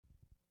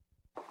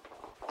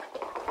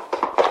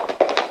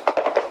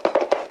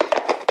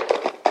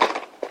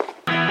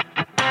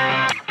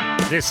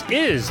This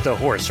is the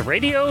Horse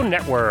Radio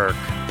Network.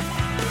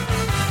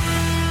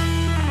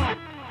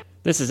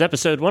 This is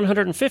episode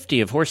 150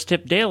 of Horse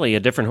Tip Daily,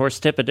 a different horse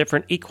tip, a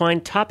different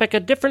equine topic,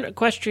 a different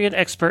equestrian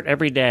expert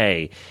every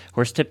day.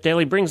 Horse Tip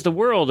Daily brings the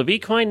world of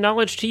equine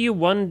knowledge to you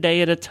one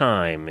day at a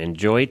time.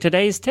 Enjoy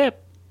today's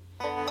tip.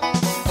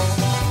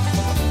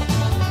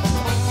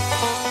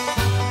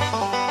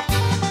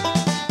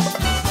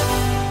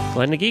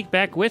 Glenn the Geek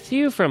back with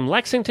you from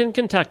Lexington,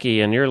 Kentucky,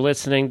 and you're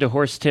listening to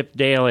Horse Tip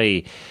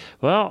Daily.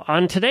 Well,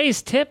 on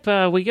today's tip,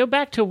 we go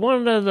back to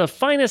one of the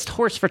finest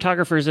horse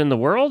photographers in the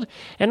world,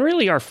 and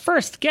really our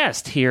first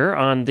guest here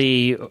on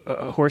the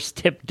Horse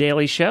Tip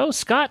Daily show,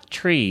 Scott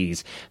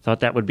Trees.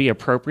 Thought that would be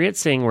appropriate,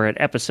 seeing we're at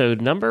episode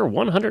number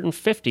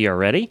 150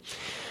 already.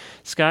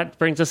 Scott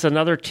brings us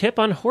another tip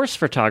on horse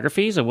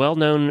photography. He's a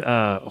well-known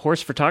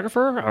horse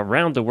photographer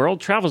around the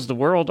world, travels the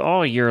world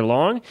all year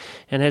long,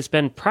 and has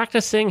been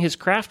practicing his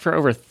craft for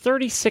over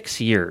 36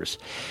 years.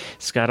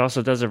 Scott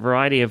also does a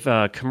variety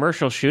of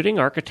commercial shooting,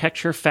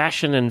 architecture,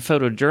 fashion, and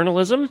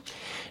photojournalism,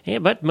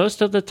 but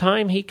most of the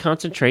time he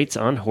concentrates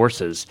on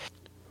horses.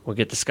 We'll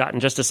get to Scott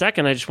in just a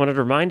second. I just wanted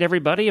to remind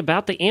everybody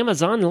about the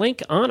Amazon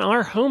link on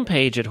our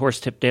homepage at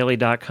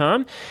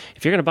horsetipdaily.com.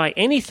 If you're going to buy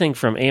anything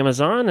from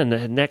Amazon in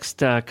the next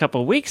couple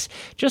of weeks,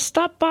 just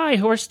stop by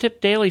Horse Tip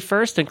Daily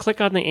first and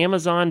click on the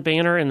Amazon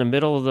banner in the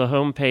middle of the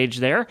homepage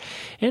there,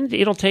 and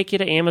it'll take you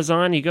to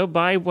Amazon. You go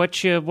buy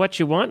what you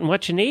want and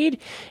what you need,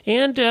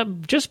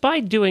 and just by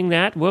doing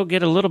that, we'll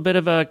get a little bit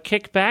of a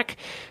kickback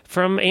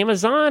from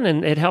Amazon,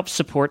 and it helps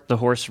support the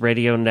Horse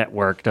Radio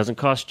Network. Doesn't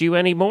cost you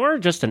any more,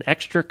 just an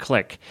extra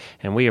click,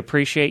 and we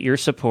appreciate your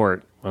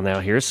support. Well, now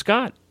here's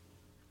Scott.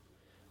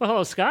 Well,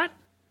 hello, Scott.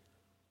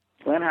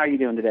 Glenn, how are you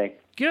doing today?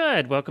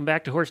 Good. Welcome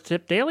back to Horse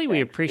Tip Daily.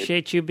 We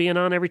appreciate you being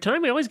on every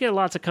time. We always get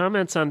lots of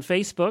comments on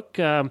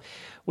Facebook.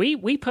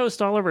 We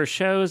post all of our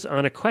shows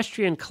on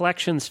Equestrian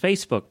Collections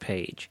Facebook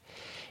page.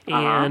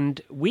 And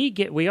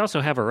we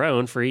also have our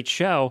own for each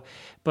show,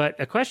 but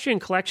Equestrian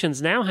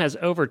Collections now has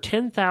over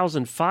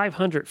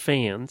 10,500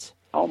 fans.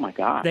 Oh, my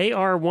God. They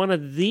are one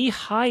of the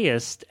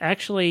highest,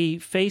 actually,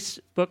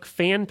 Facebook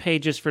fan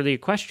pages for the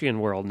equestrian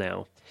world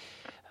now.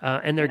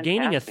 And they're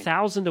gaining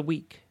 1,000 a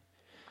week.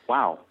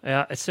 Wow.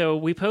 So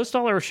we post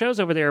all our shows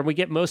over there, and we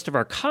get most of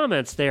our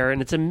comments there,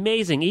 and it's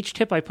amazing. Each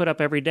tip I put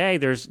up every day,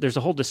 there's a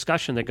whole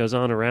discussion that goes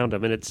on around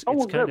them, and it's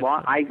good.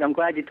 Well, I'm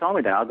glad you told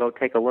me that. I'll go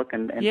take a look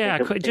and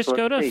just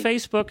go to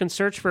Facebook and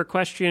search for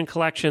Equestrian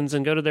Collections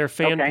and go to their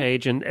fan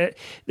page, and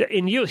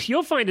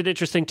you'll find it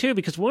interesting too,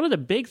 because one of the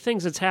big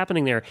things that's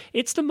happening there,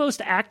 it's the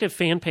most active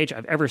fan page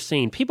I've ever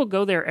seen. People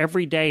go there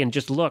every day and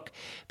just look,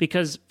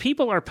 because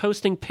people are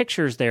posting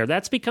pictures there.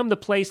 That's become the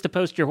place to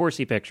post your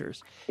horsey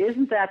pictures.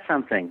 Isn't that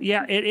something?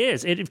 Yeah, it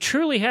is. It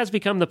truly has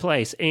become the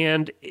place,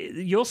 and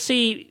you'll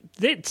see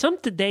some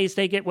days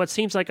they get what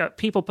seems like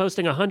people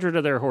posting 100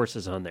 of their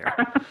horses on there.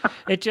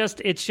 It's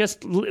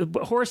just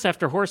horse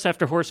after horse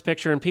after horse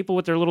picture, and people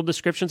with their little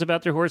descriptions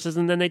about their horses,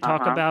 and then they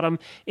talk about them.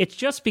 It's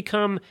just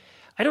become.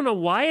 I don't know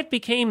why it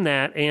became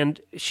that, and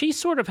she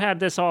sort of had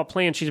this all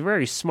planned. She's a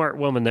very smart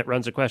woman that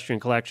runs Equestrian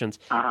Collections,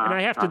 and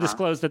I have to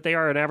disclose that they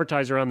are an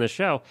advertiser on this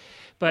show.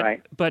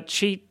 But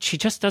she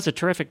just does a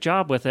terrific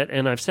job with it,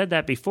 and I've said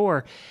that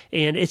before,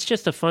 and it's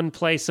just a fun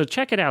place. So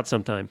check it out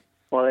sometime.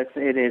 Well,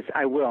 it is.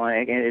 I will.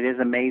 And it is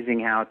amazing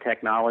how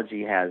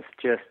technology has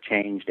just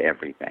changed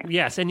everything.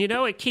 Yes, and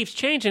it keeps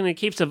changing, it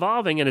keeps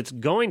evolving, and it's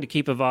going to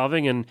keep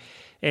evolving.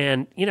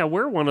 And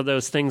we're one of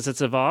those things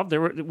that's evolved.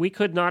 We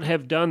could not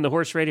have done the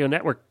Horse Radio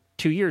Network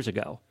 2 years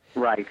ago.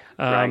 Right.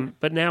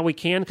 But now we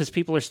can, because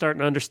people are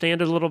starting to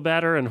understand it a little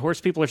better, and horse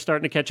people are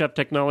starting to catch up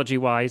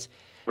technology-wise.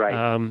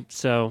 Right.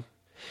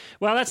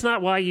 Well, that's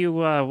not why you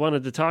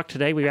wanted to talk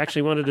today. We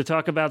actually wanted to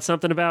talk about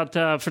something about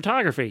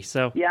photography.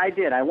 So yeah, I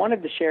did. I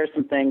wanted to share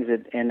some things,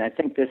 and I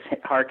think this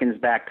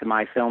harkens back to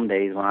my film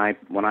days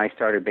when I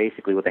started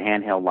basically with a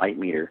handheld light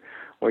meter,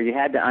 where you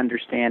had to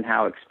understand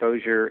how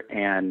exposure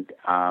and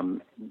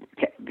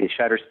the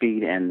shutter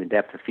speed and the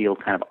depth of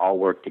field kind of all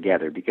work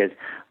together. Because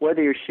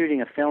whether you're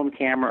shooting a film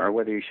camera or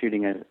whether you're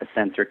shooting a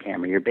sensor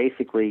camera, you're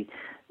basically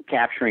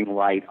capturing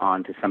light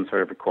onto some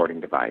sort of recording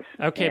device.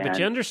 Okay, but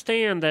you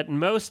understand that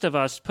most of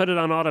us put it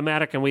on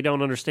automatic and we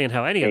don't understand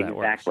how any of that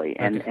works. Exactly,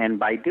 and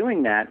by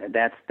doing that,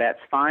 that's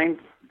fine.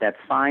 That's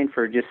fine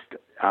for just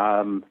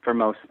for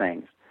most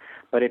things.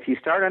 But if you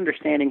start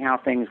understanding how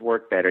things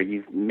work better,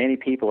 many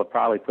people have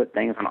probably put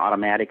things on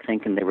automatic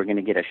thinking they were going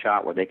to get a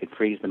shot where they could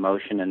freeze the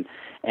motion,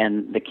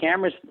 and the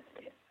cameras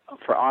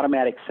for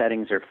automatic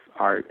settings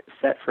are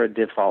set for a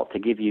default to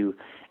give you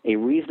a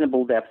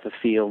reasonable depth of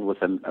field with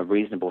a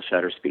reasonable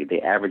shutter speed.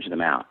 They average them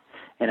out.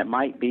 And it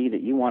might be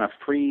that you want to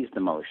freeze the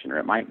motion, or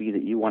it might be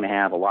that you want to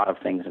have a lot of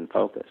things in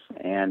focus.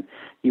 And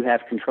you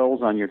have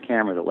controls on your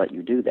camera that let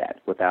you do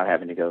that without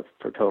having to go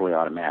for totally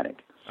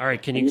automatic. All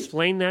right, can you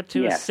explain that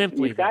to us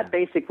simply? You've got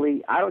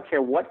basically, I don't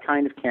care what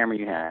kind of camera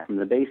you have, from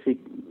the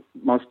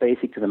most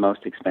basic to the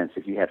most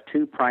expensive. You have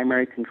two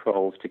primary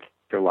controls to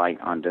capture light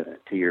onto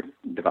your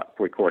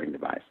recording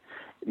device: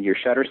 your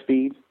shutter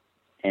speed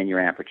and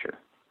your aperture.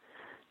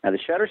 Now, the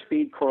shutter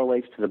speed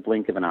correlates to the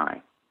blink of an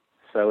eye.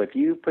 So if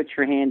you put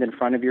your hand in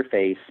front of your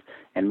face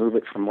and move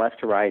it from left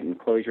to right and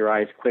close your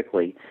eyes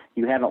quickly,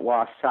 you haven't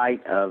lost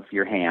sight of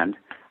your hand.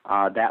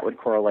 That would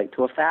correlate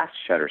to a fast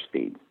shutter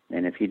speed.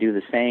 And if you do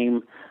the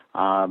same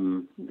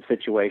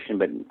situation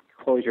but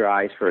close your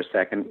eyes for a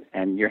second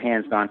and your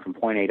hand's gone from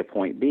point A to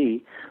point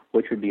B,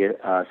 which would be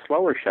a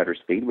slower shutter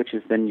speed, which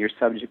is then your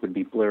subject would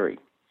be blurry.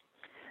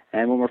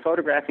 And when we're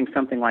photographing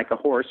something like a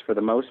horse, for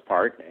the most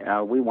part,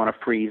 we want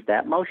to freeze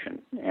that motion.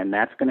 And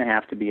that's going to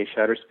have to be a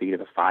shutter speed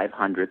of a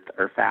 500th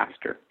or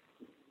faster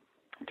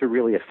to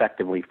really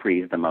effectively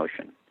freeze the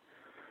motion.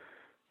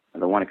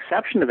 And the one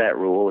exception to that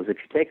rule is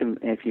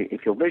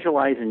if you'll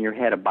visualize in your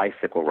head a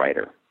bicycle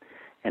rider,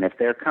 and if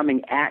they're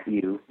coming at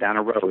you down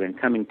a road and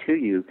coming to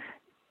you,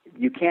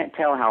 you can't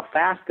tell how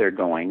fast they're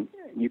going.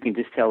 You can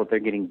just tell that they're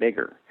getting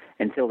bigger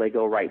until they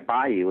go right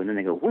by you, and then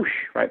they go whoosh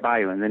right by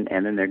you, and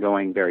then they're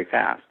going very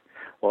fast.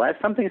 Well, as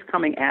something's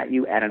coming at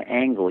you at an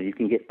angle, you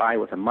can get by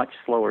with a much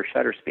slower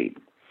shutter speed.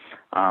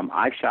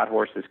 I've shot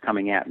horses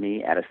coming at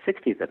me at a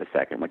 60th of a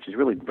second, which is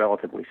really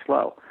relatively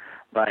slow.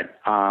 But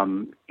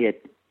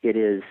it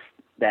is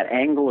that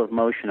angle of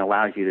motion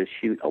allows you to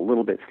shoot a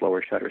little bit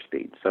slower shutter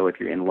speed. So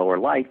if you're in lower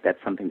light,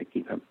 that's something to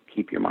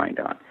keep your mind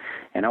on.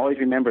 And always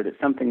remember that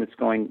something that's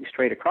going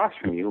straight across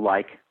from you,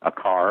 like a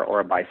car or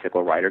a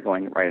bicycle rider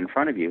going right in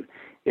front of you,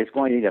 is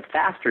going to need a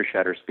faster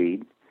shutter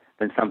speed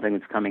than something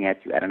that's coming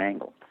at you at an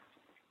angle.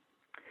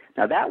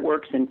 Now, that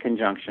works in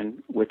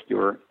conjunction with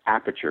your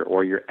aperture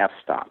or your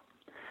f-stop.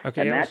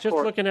 Okay, I was just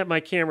looking at my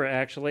camera,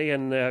 actually,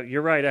 and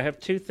you're right. I have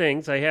two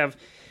things.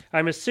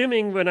 I'm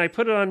assuming when I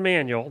put it on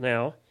manual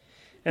now,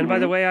 and by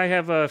the way, I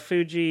have a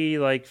Fuji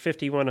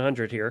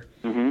 5100 here.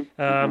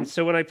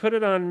 So when I put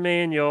it on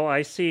manual,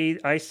 I see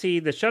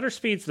the shutter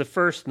speed's the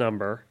first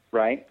number.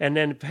 Right. And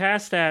then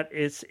past that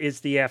is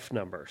the f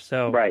number.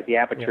 So right, the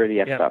aperture,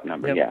 the f-stop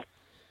number, yes.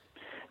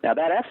 Now,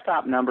 that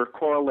f-stop number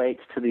correlates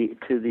to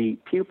the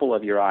pupil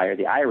of your eye or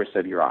the iris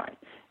of your eye,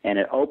 and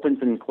it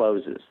opens and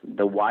closes.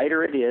 The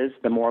wider it is,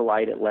 the more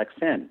light it lets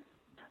in.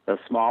 The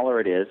smaller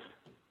it is,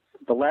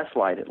 the less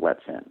light it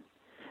lets in.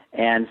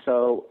 And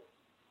so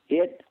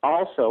it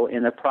also,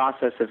 in the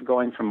process of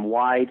going from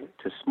wide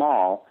to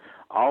small,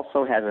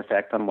 also has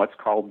effect on what's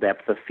called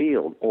depth of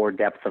field or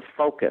depth of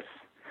focus,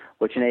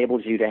 which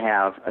enables you to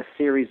have a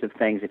series of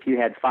things. If you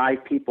had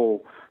 5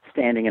 people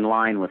standing in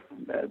line with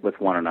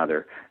one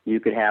another, you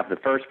could have the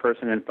first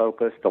person in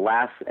focus, the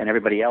last, and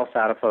everybody else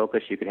out of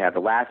focus. You could have the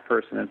last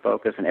person in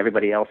focus and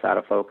everybody else out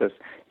of focus.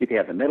 You could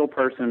have the middle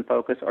person in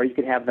focus, or you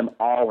could have them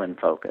all in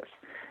focus.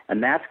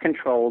 And that's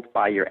controlled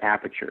by your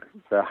aperture.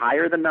 The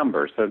higher the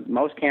number, so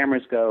most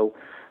cameras go,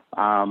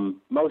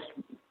 most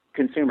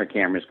consumer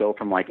cameras go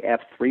from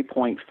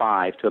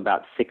f3.5 to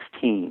about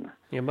 16.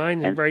 Yeah,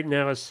 mine right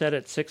now is set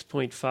at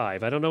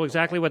 6.5. I don't know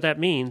exactly what that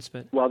means,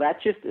 but well,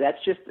 that's just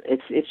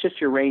it's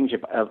just your range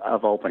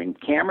of opening.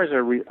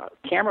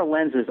 Camera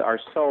lenses are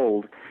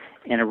sold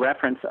in a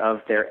reference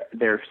of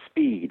their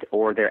speed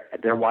or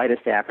their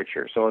widest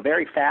aperture. So a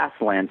very fast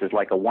lens is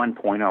like a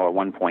 1.0 or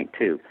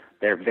 1.2.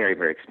 They're very,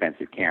 very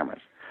expensive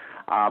cameras.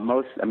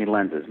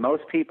 Lenses.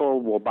 Most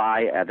people will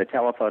buy the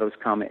telephotos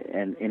come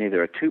in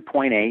either a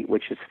 2.8,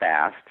 which is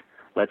fast,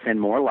 lets in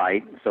more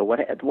light. So what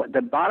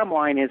the bottom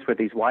line is for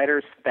these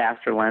wider,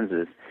 faster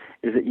lenses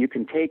is that you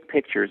can take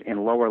pictures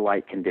in lower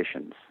light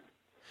conditions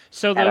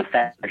at a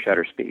faster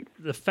shutter speed.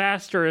 The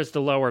faster is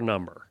the lower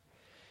number.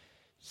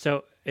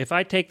 So if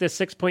I take this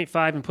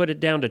 6.5 and put it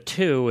down to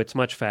 2, it's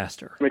much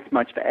faster. It's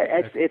much.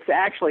 It's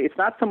actually. It's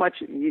not so much.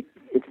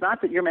 It's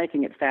not that you're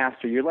making it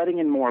faster. You're letting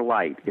in more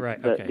light.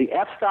 Right. Okay. The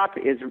f-stop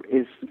is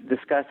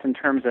discussed in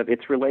terms of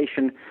its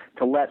relation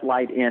to let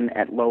light in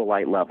at low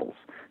light levels.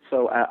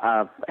 So,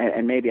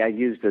 and maybe I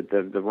used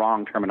the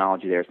wrong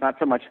terminology there. It's not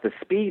so much the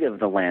speed of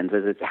the lens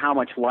as it's how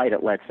much light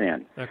it lets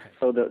in. Okay.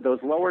 So those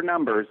lower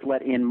numbers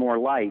let in more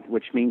light,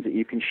 which means that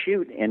you can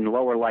shoot in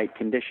lower light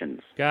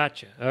conditions.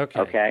 Gotcha. Okay.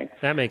 Okay.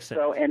 That makes sense.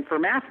 So, and for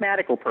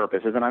mathematical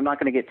purposes, and I'm not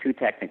going to get too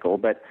technical,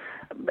 but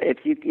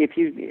if you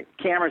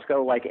cameras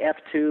go like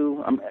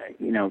f2,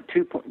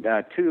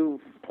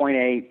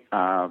 2.8,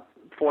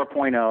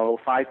 4.0,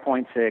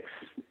 5.6,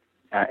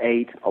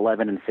 8,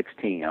 11, and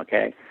 16.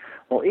 Okay.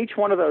 Well, each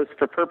one of those,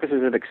 for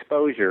purposes of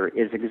exposure,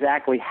 is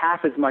exactly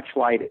half as much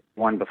light as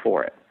one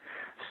before it.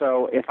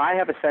 So if I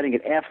have a setting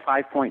at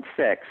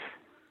f5.6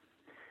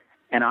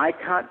 and I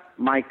cut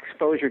my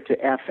exposure to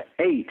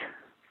f8,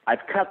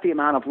 I've cut the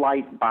amount of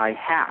light by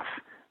half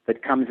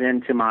that comes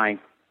into my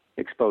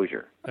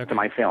exposure, to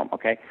my film,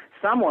 okay?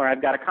 Somewhere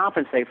I've got to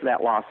compensate for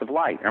that loss of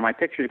light, or my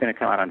picture is going to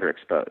come out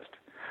underexposed.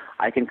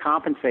 I can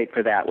compensate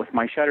for that with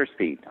my shutter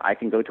speed. I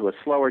can go to a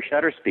slower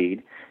shutter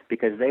speed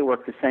because they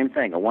work the same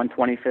thing, a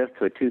 1/25th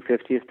to a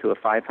 2/50th to a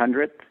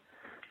 500th,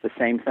 the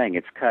same thing.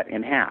 It's cut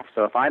in half.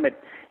 So if I'm at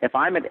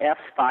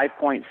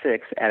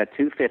f5.6 at a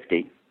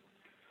 250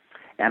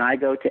 and I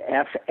go to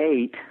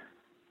f8,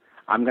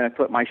 I'm going to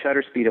put my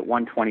shutter speed at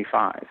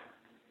 125.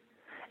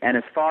 And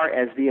as far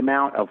as the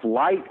amount of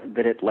light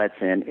that it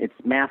lets in, it's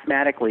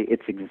mathematically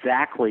it's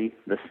exactly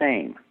the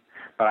same.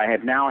 But I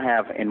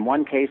in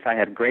one case, I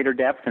have greater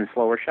depth and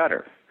slower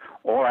shutter.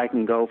 Or I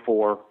can go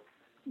for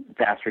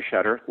faster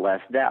shutter, less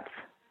depth.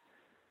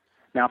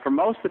 Now, for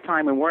most of the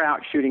time when we're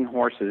out shooting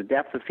horses,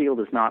 depth of field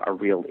is not a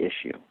real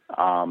issue,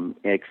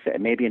 except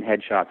maybe in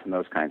headshots and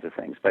those kinds of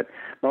things. But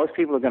most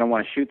people are going to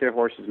want to shoot their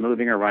horses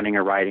moving or running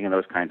or riding and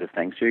those kinds of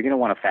things. So you're going to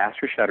want a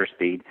faster shutter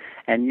speed,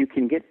 and you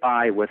can get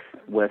by with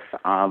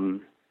a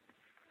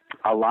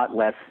lot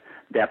less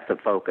depth of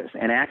focus.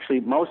 And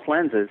actually, most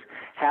lenses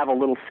have a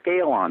little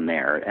scale on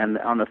there, and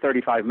on the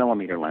 35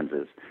 millimeter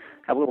lenses,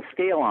 have a little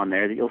scale on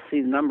there that you'll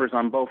see numbers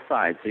on both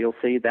sides. So you'll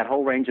see that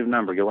whole range of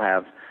number. You'll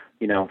have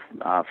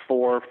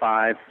 4,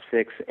 5,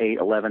 6, 8,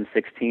 11,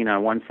 16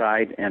 on one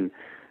side and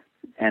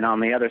on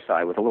the other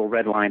side with a little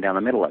red line down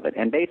the middle of it.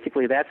 And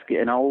basically that's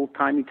an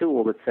old-timey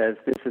tool that says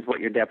this is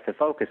what your depth of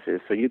focus is,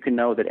 so you can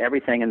know that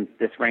everything in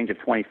this range of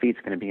 20 feet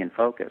is going to be in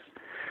focus.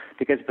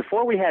 Because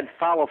before we had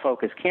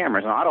follow-focus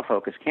cameras and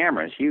autofocus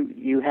cameras,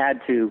 you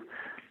had to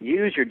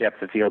use your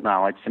depth of field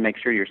knowledge to make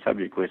sure your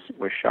subject was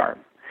sharp.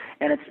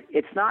 And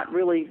it's not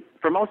really,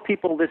 for most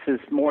people, this is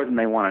more than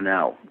they want to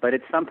know. But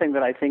it's something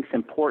that I think is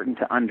important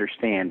to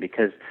understand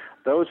because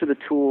those are the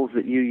tools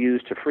that you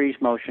use to freeze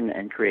motion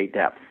and create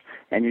depth.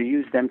 And you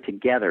use them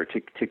together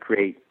to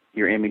create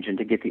your image and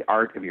to get the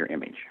art of your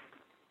image.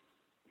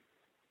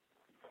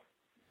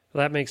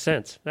 Well, that makes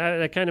sense.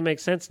 That kind of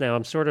makes sense now.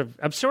 I'm sort of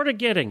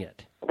getting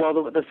it.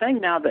 Well, the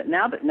thing now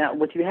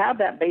if you have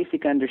that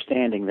basic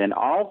understanding, then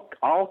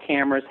all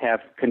cameras have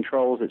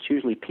controls. It's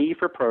usually P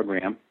for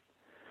program,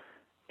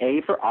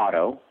 A for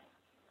auto,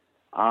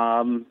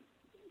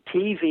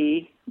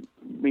 TV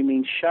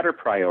means shutter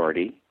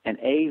priority, and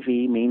AV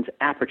means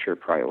aperture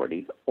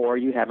priority, or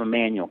you have a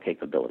manual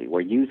capability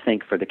where you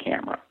think for the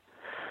camera.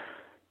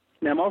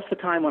 Now, most of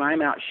the time when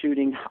I'm out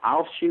shooting,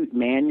 I'll shoot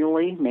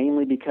manually,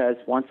 mainly because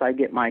once I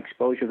get my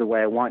exposure the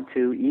way I want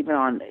to, even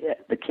on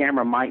the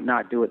camera might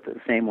not do it the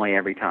same way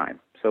every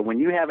time. So when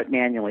you have it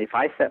manually, if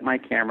I set my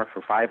camera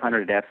for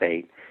 500 at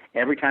f8,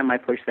 every time I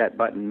push that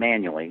button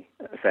manually,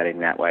 setting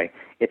that way,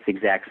 it's the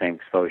exact same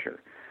exposure.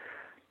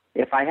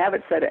 If I have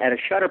it set at a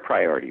shutter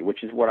priority,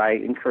 which is what I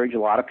encourage a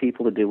lot of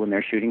people to do when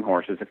they're shooting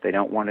horses if they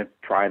don't want to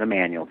try the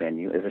manual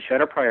venue, is a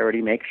shutter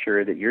priority, make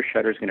sure that your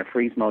shutter is going to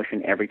freeze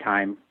motion every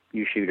time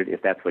you shoot it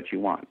if that's what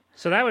you want.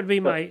 So that would be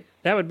my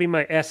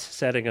S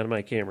setting on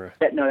my camera.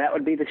 No, that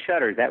would be the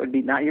shutter. That would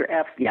be not your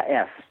F. Yeah,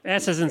 F.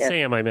 S as in S.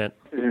 Sam, I meant.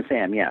 S as in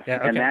Sam, yes. Yeah,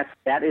 okay. And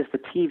that is the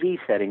TV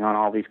setting on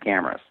all these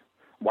cameras.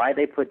 Why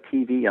they put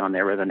TV on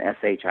there rather than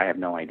SH, I have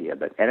no idea.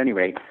 But at any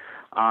rate,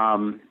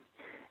 that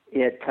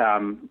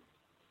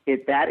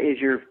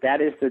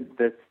is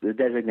the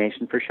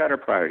designation for shutter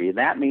priority.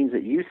 That means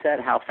that you set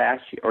how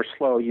fast or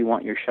slow you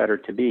want your shutter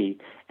to be,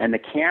 and the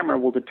camera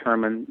will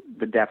determine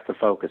the depth of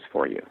focus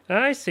for you.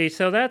 I see.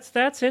 So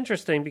that's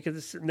interesting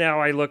because now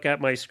I look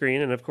at my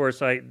screen, and of course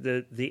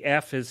the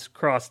F is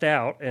crossed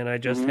out, and I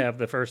just have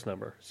the first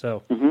number.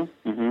 So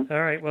all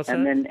right. Well, so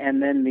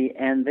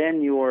and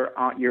then your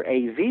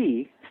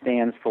AV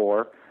stands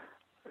for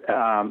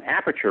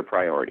aperture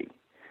priority.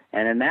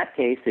 And in that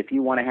case, if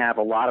you want to have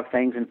a lot of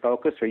things in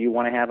focus or you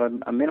want to have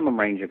a minimum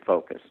range of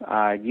focus,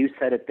 you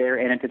set it there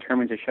and it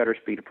determines the shutter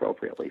speed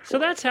appropriately. So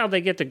that's how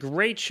they get the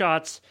great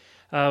shots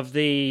of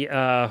the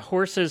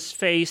horse's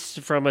face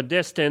from a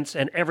distance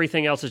and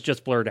everything else is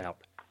just blurred out.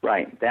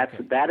 Right. That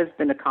has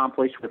been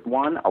accomplished with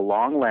 1, a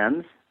long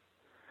lens,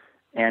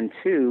 and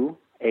 2,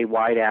 a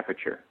wide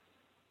aperture.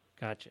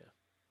 Gotcha.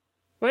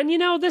 Well,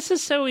 and this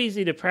is so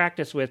easy to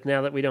practice with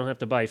now that we don't have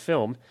to buy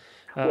film.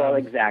 Well,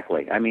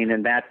 exactly. I mean,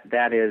 and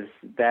that is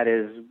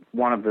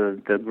one of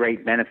the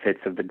great benefits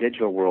of the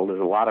digital world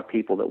is a lot of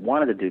people that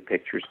wanted to do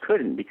pictures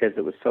couldn't because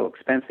it was so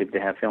expensive to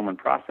have film and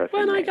processing.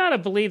 Well, and I got to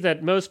believe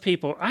that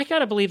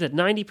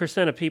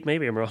 90% of people,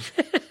 maybe I'm wrong,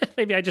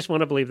 maybe I just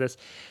want to believe this,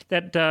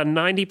 that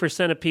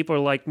 90% of people are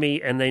like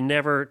me and they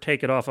never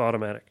take it off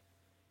automatic.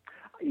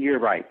 You're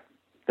right.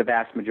 The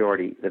vast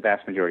majority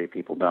of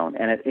people don't.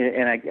 And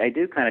I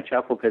do kind of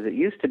chuckle because it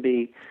used to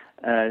be,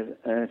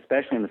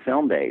 especially in the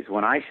film days,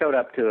 when I showed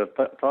up to a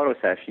photo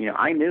session,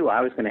 I knew I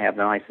was going to have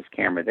the nicest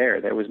camera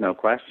there. There was no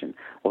question.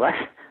 Well,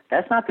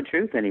 that's not the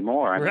truth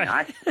anymore. I mean,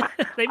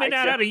 they may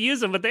not know how to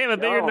use them, but they have a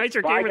bigger,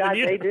 nicer camera than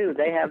you. They do.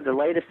 They have the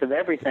latest of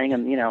everything,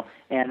 and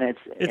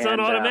it's on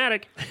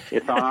automatic.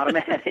 It's on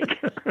automatic.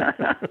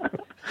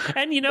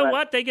 And you know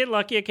what? They get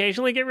lucky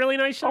occasionally, get really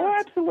nice shots. Oh,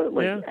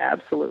 absolutely,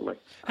 absolutely.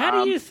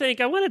 How do you think?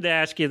 I wanted to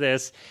ask you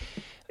this.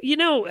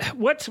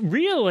 What's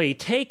really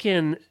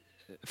taken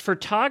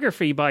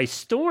photography by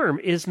storm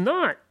is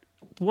not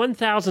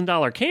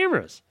 $1,000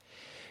 cameras.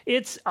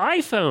 It's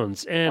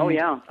iPhones and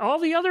all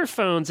the other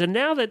phones. And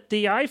now that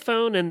the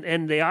iPhone and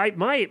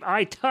my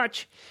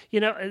iTouch,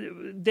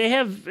 they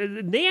have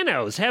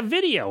nanos, have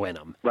video in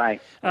them.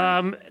 Right.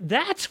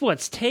 That's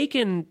what's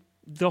taken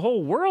the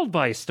whole world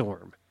by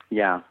storm.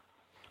 Yeah.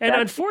 And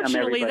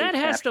unfortunately, that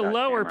has to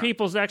lower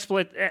people's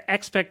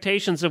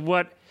expectations of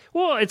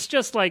it's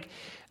just like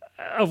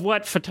of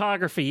what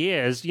photography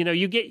is.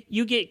 You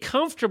get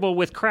comfortable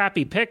with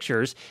crappy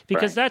pictures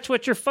because that's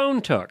what your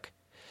phone took.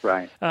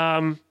 Right.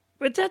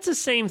 But that's the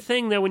same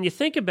thing, though, when you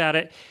think about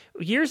it.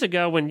 Years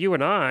ago, when you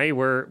and I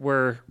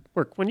were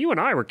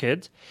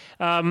kids,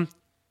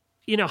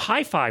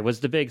 hi-fi was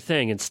the big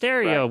thing, and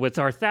stereo with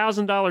our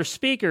 $1,000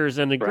 speakers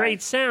and a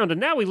great sound. And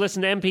now we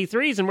listen to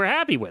MP3s, and we're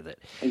happy with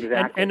it.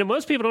 Exactly. And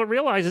most people don't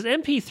realize is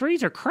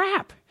MP3s are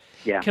crap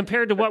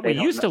compared to what we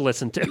used to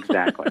listen to.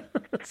 Exactly.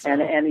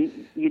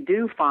 And you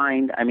do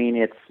find,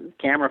 it's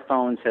camera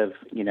phones have,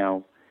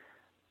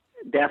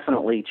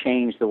 definitely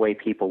changed the way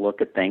people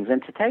look at things.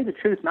 And to tell you the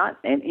truth,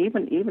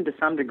 even to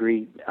some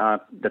degree,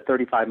 the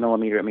 35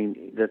 millimeter.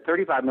 The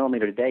 35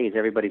 millimeter today is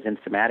everybody's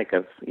Instamatic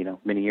of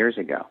many years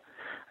ago.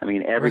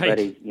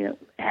 Everybody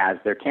has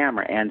their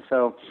camera, and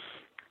so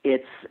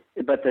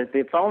but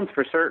the phones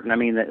for certain.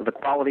 The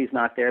quality's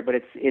not there, but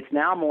it's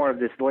now more of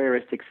this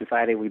voyeuristic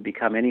society we've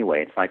become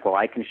anyway. It's like, well,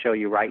 I can show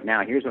you right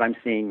now. Here's what I'm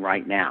seeing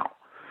right now.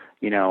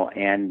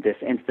 And this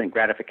instant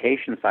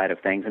gratification side of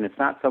things. And it's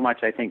not so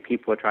much, I think,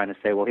 people are trying to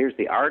say, well, here's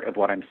the art of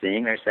what I'm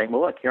seeing. They're saying, well,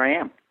 look, here I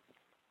am.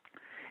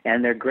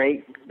 And they're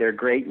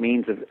great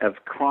means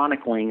of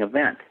chronicling an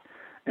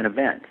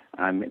event.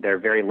 They're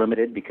very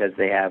limited because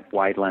they have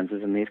wide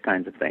lenses and these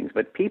kinds of things.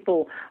 But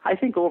I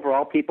think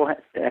overall, people's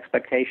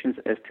expectations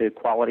as to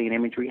quality and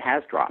imagery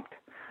has dropped.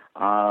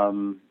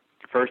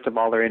 First of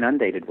all, they're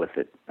inundated with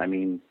it.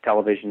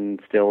 Television,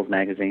 stills,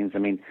 magazines.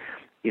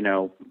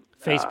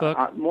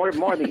 Facebook?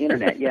 More the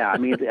internet, yeah.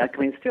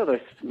 Still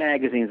there's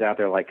magazines out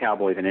there like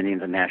Cowboys and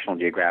Indians and National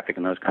Geographic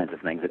and those kinds of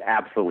things that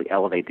absolutely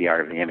elevate the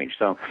art of the image.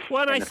 So,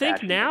 well, and I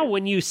think now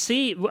when you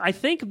see, I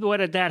think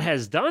what that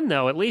has done,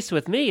 though, at least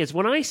with me, is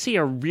when I see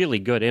a really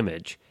good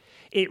image,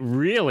 it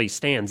really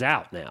stands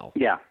out now.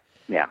 Yeah.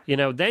 Yeah.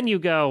 Then you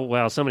go,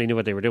 well, somebody knew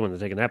what they were doing when they're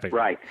taking that picture.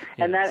 Right.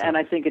 And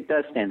I think it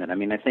does stand out. I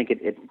think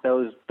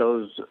those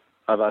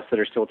of us that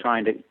are still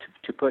trying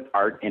to put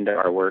art into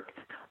our work,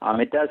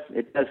 it does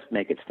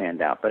make it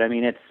stand out. But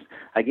it's,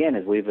 again,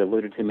 as we've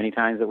alluded to many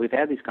times that we've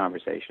had these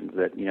conversations,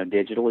 that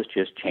digital is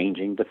just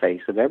changing the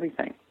face of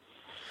everything.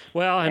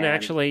 Well, and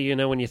actually,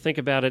 when you think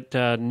about it,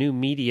 new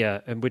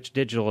media, which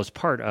digital is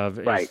part of,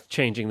 is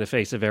changing the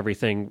face of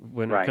everything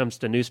when it comes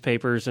to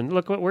newspapers. And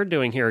look what we're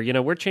doing here.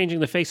 We're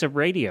changing the face of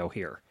radio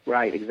here.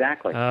 Right,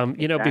 exactly.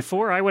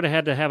 Before I would have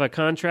had to have a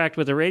contract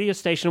with a radio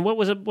station.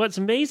 What's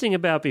amazing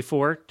about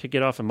before, to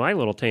get off of my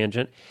little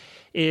tangent,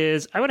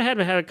 is I would have had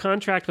to have a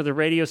contract with a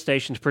radio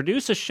station to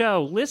produce a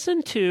show,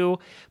 listen to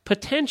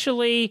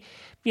potentially,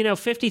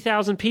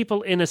 50,000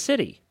 people in a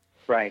city.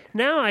 Right.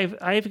 Now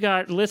I've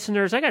got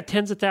listeners. I got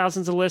tens of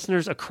thousands of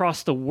listeners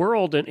across the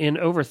world in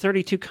over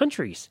 32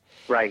 countries.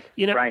 Right.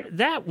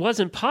 That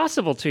wasn't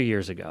possible 2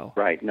 years ago.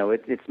 Right. No,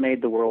 it's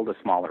made the world a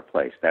smaller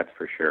place. That's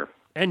for sure.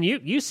 And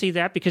you see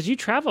that because you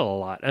travel a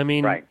lot.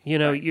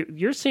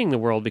 You're seeing the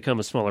world become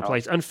a smaller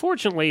place.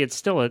 Unfortunately, it's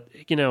still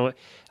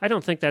I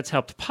don't think that's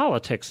helped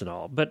politics at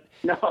all. But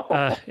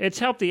no. It's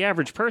helped the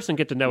average person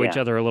get to know each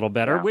other a little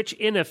better, which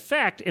in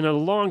effect, in a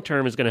long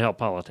term, is going to help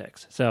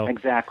politics. So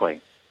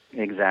Exactly.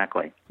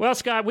 Well,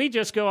 Scott, we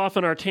just go off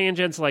on our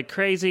tangents like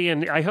crazy,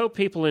 and I hope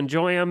people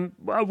enjoy them.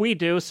 Well, we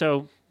do,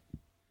 so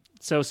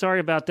sorry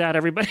about that,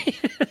 everybody.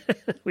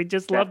 We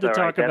just love to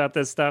talk about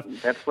this stuff.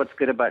 That's what's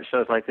good about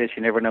shows like this.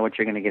 You never know what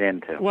you're going to get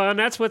into. Well, and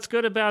that's what's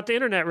good about the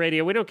internet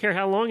radio. We don't care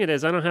how long it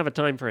is. I don't have a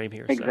time frame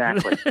here.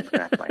 Exactly.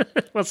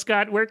 Well,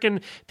 Scott, where can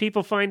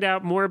people find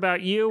out more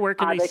about you? Where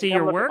can they see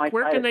your work?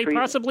 Where can they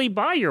possibly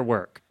buy your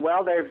work?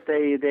 Well, they're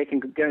going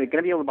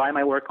to be able to buy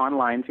my work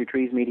online through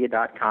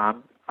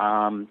treesmedia.com.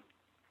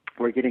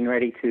 We're getting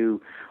ready to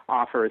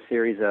offer a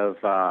series of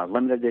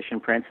limited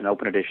edition prints and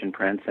open edition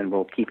prints, and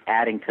we'll keep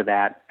adding to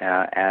that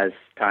as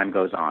time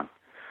goes on.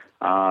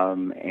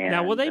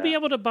 Now, will they be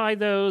able to buy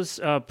those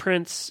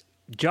prints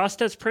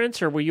just as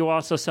prints, or will you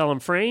also sell them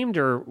framed,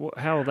 or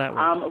how will that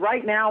work?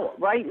 Right now,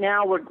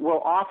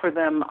 we'll offer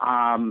them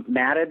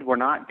matted. We're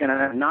not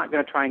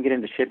gonna try and get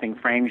into shipping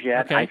frames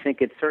yet. Okay. I think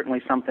it's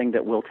certainly something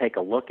that we'll take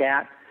a look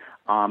at.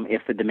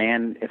 If the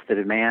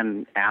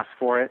demand asks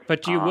for it.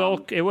 But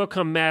it will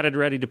come matted,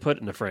 ready to put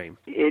in the frame.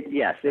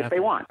 Yes, if they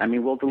want.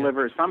 We'll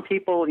deliver. Yeah. Some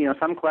people,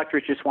 some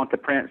collectors just want the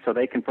print so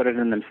they can put it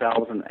in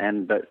themselves.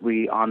 But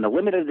we, on the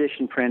limited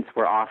edition prints,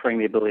 we're offering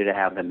the ability to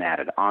have them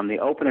matted. On the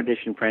open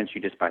edition prints,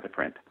 you just buy the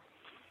print.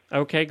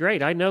 Okay,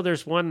 great. I know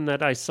there's one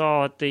that I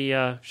saw at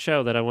the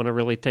show that I want to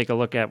really take a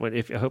look at.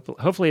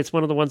 Hopefully, it's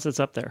one of the ones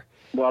that's up there.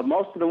 Well,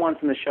 most of the ones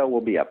in the show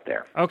will be up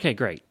there. Okay,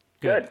 great.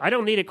 Good. I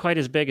don't need it quite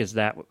as big as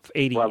that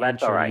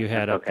 80-incher you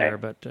had up there,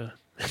 but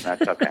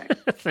that's okay.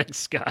 Thanks,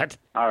 Scott.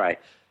 All right.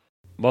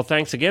 Well,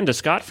 thanks again to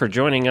Scott for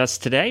joining us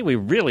today. We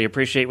really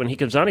appreciate when he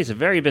comes on. He's a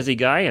very busy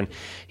guy, and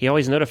he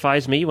always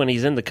notifies me when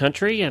he's in the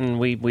country, and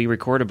we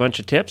record a bunch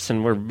of tips,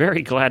 and we're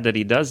very glad that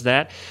he does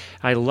that.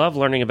 I love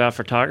learning about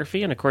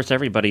photography, and of course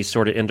everybody's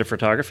sort of into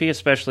photography,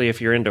 especially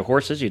if you're into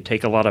horses. You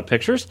take a lot of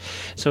pictures,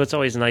 so it's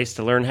always nice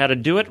to learn how to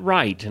do it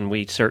right, and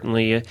we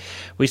certainly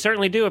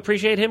do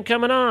appreciate him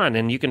coming on.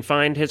 And you can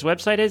find his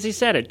website, as he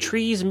said, at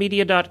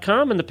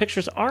treesmedia.com, and the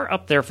pictures are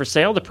up there for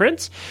sale, the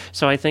prints,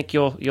 so I think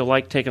you'll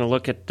like taking a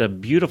look at the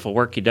beautiful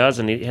work he does,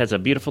 and he has a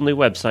beautiful new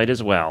website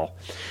as well.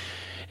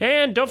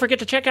 And don't forget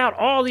to check out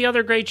all the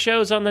other great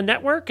shows on the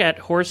network at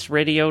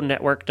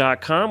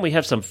horseradionetwork.com. We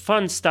have some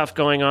fun stuff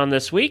going on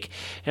this week,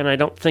 and I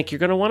don't think you're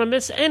going to want to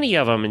miss any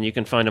of them, and you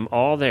can find them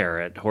all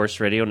there at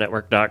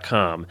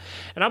horseradionetwork.com.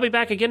 And I'll be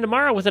back again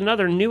tomorrow with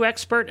another new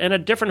expert and a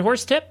different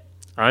horse tip.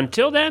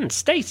 Until then,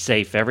 stay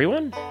safe,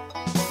 everyone.